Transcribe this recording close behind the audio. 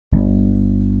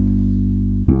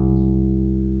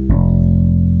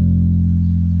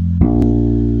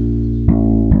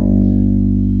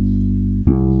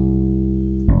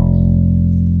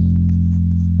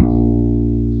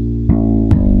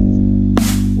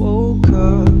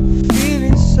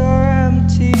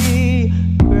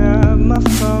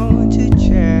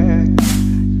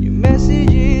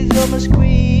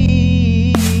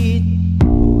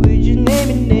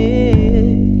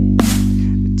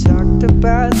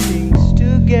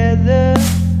together,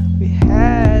 we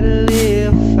had a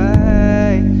little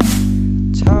fight.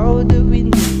 Told that we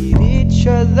need each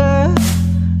other,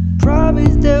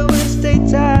 promised that we'll stay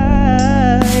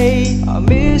tight. I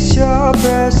miss your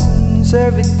presence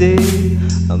every day,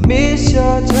 I miss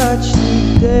your touch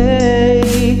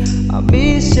today. I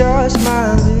miss your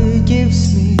smile, it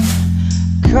gives me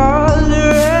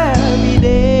color every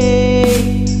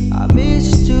day. I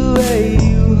miss the way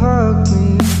you hug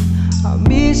me, I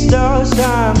miss those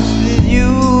times with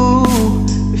you.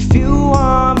 If you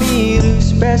want me to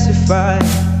specify,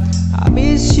 I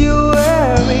miss you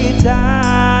every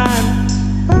time.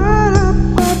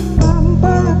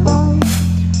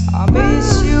 I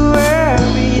miss you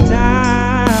every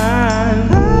time.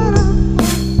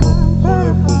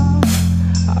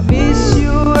 I miss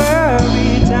you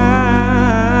every time.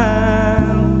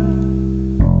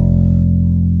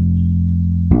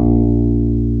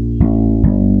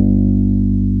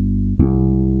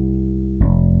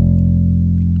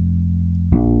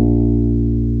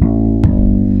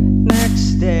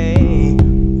 Next day,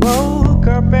 woke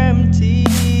up empty,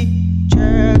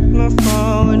 checked my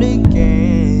phone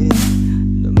again.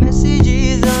 The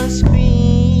messages on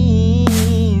screen,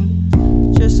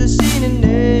 just a scene in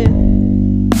it.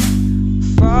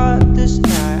 Fought this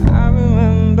night, I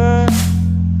remember,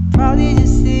 probably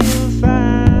just feel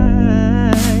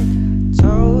fine.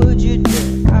 Told you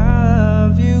that I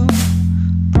love you,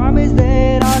 promised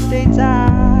that I'll stay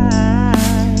tight.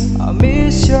 I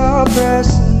miss your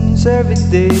presence every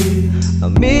day, I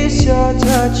miss your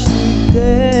touch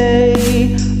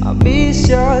today. I miss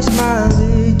your smile,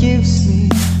 it gives me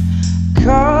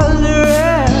color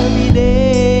every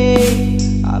day.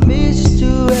 I miss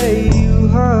the way you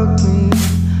hug me,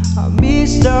 I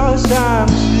miss those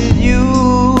times with you.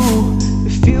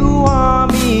 If you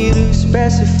want me to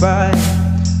specify,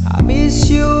 I miss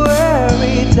you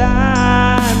every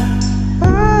time.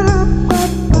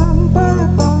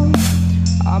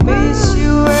 I miss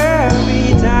you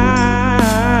every time.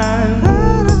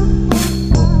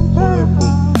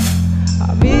 I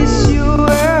miss you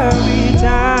every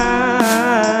time.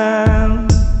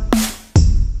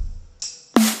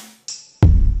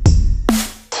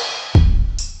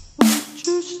 Would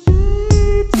you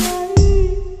stay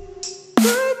tight?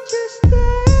 Would you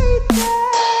stay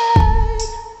tight?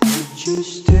 Would you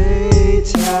stay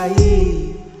tight?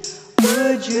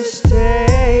 Would you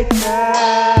stay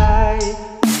tight?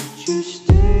 Would you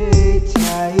stay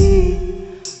tight?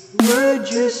 Would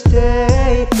you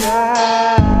stay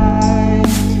tight?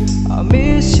 I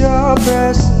miss your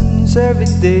presence every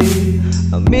day,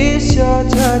 I miss your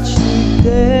touch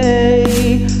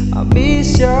today. I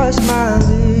miss your smile,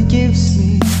 it gives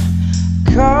me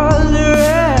color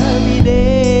every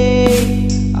day.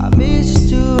 I miss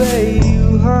the way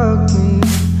you hug me,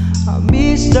 I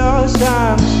miss those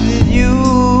times with you.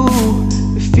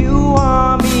 If you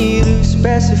want me to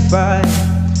specify,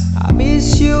 I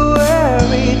miss you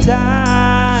every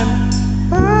time.